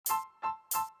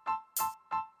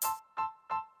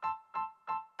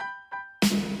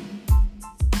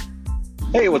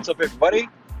Hey, what's up, everybody?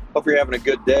 Hope you're having a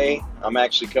good day. I'm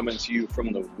actually coming to you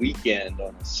from the weekend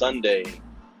on a Sunday,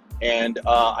 and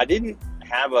I didn't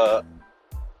have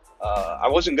I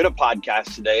wasn't going to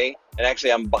podcast today, and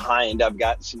actually, I'm behind. I've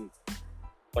got some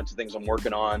bunch of things I'm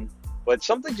working on, but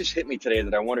something just hit me today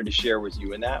that I wanted to share with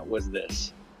you, and that was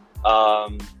this.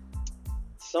 Um,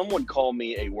 some would call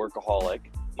me a workaholic.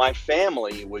 My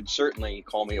family would certainly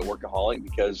call me a workaholic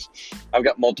because I've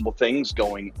got multiple things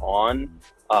going on.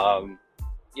 Um,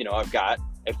 I've got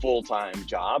a full-time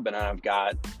job, and I've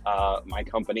got my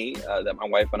company that my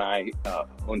wife and I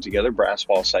own together, Brass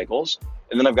Ball Cycles.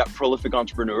 And then I've got Prolific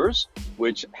Entrepreneurs,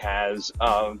 which has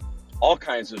all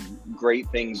kinds of great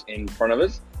things in front of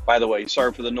us. By the way,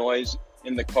 sorry for the noise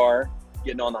in the car,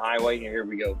 getting on the highway. Here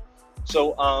we go.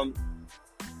 So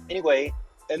anyway,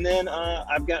 and then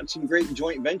I've got some great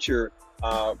joint venture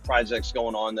projects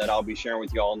going on that I'll be sharing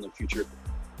with you all in the future.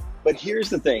 But here's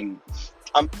the thing.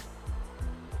 I'm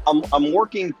I'm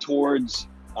working towards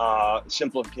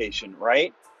simplification,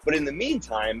 right? But in the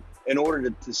meantime, in order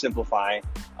to simplify,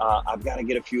 I've got to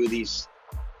get a few of these.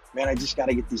 Man, I just got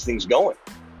to get these things going.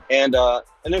 And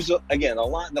there's again a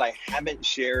lot that I haven't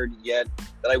shared yet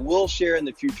that I will share in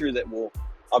the future that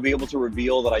I'll be able to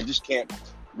reveal that I just can't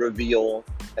reveal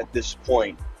at this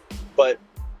point. But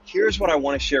here's what I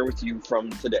want to share with you from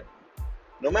today.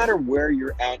 No matter where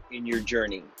you're at in your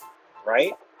journey,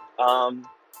 right? Um,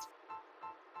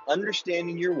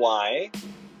 Understanding your why,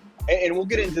 and we'll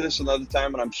get into this another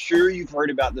time, and I'm sure you've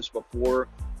heard about this before.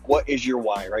 What is your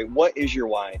why, right? What is your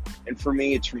why? And for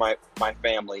me, it's for my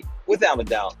family. Without a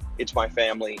doubt, it's my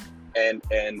family and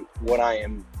what I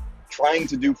am trying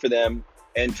to do for them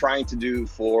and trying to do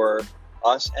for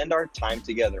us and our time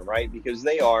together, right? Because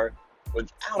they are,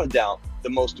 without a doubt, the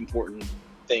most important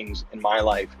things in my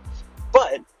life.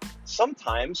 But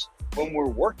sometimes when we're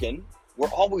working, we're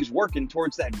always working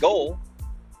towards that goal.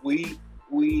 We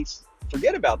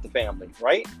forget about the family,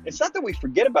 right? It's not that we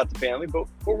forget about the family, but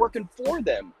we're working for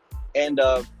them. And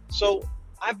so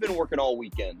I've been working all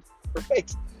weekend,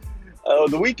 right?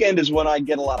 The weekend is when I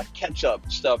get a lot of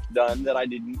catch-up stuff done that I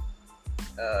didn't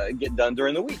get done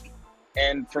during the week.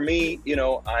 And for me,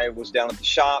 I was down at the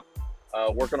shop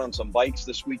working on some bikes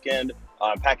this weekend,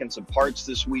 packing some parts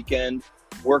this weekend,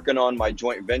 working on my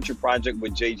joint venture project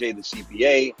with JJ the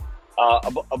CPA,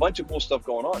 a bunch of cool stuff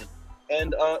going on.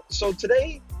 And so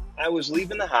today I was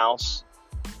leaving the house.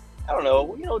 I don't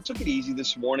know, took it easy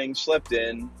this morning, slept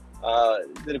in,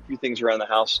 did a few things around the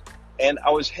house, and I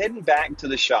was heading back to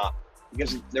the shop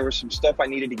because there was some stuff I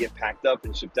needed to get packed up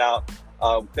and shipped out,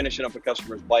 finishing up a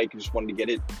customer's bike. I just wanted to get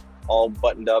it all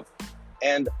buttoned up.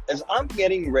 And as I'm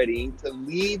getting ready to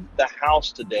leave the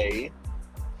house today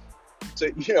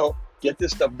to, get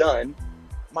this stuff done,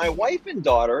 my wife and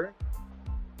daughter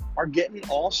are getting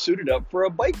all suited up for a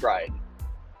bike ride.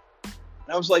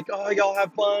 And I was like, oh, y'all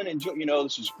have fun. Enjoy,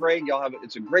 this is great.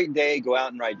 It's a great day. Go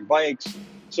out and ride your bikes,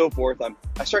 so forth.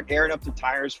 I start airing up the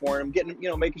tires for them, getting,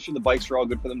 making sure the bikes are all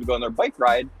good for them to go on their bike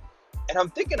ride. And I'm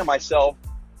thinking to myself,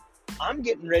 I'm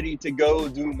getting ready to go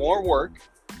do more work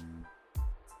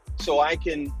so I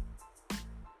can,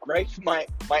 right? My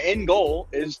end goal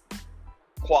is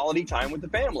quality time with the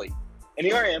family. And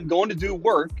here I am going to do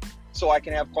work so I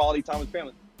can have quality time with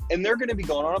family. And they're going to be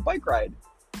going on a bike ride.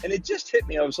 And it just hit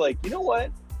me. I was like, you know what?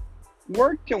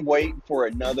 Work can wait for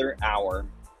another hour.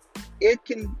 It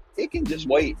can just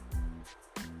wait.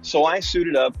 So I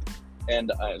suited up,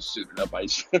 and I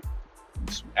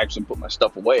just actually put my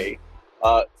stuff away.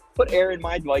 Put air in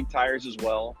my bike tires as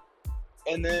well.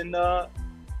 And then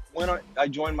when I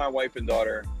joined my wife and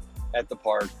daughter at the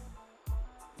park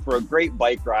for a great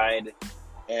bike ride.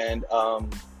 And,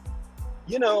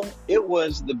 it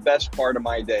was the best part of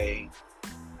my day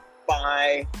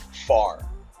by far.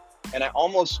 And I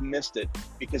almost missed it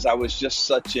because I was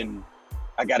just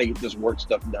I got to get this work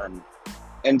stuff done.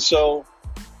 And so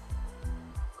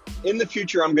in the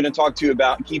future, I'm going to talk to you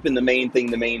about keeping the main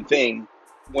thing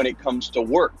when it comes to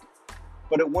work.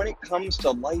 But when it comes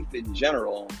to life in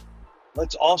general,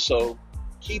 let's also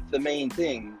keep the main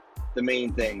thing the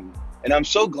main thing. And I'm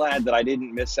so glad that I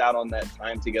didn't miss out on that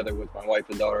time together with my wife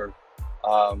and daughter.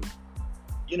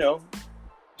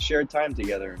 Shared time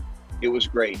together. It was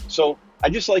great. So I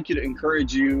just like you to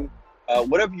encourage you,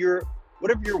 whatever your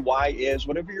why is,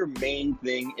 whatever your main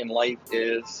thing in life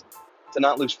is, to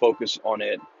not lose focus on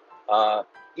it,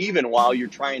 even while you're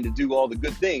trying to do all the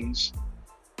good things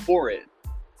for it,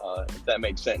 if that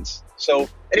makes sense. So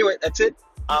anyway, that's it.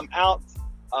 I'm out.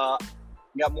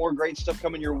 Got more great stuff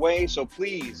coming your way. So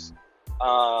please,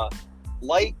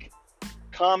 like,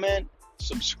 comment,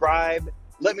 subscribe.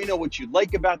 Let me know what you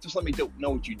like about this. Let me know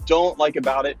what you don't like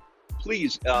about it.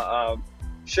 Please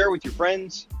share with your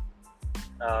friends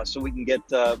so we can get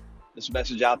this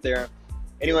message out there.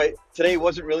 Anyway, today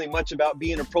wasn't really much about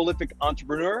being a prolific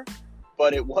entrepreneur,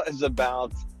 but it was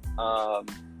about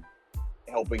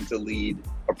helping to lead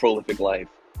a prolific life.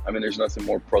 I mean, there's nothing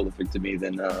more prolific to me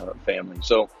than family.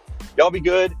 So y'all be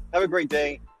good. Have a great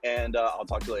day. And I'll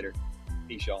talk to you later.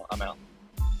 Peace, y'all. I'm out.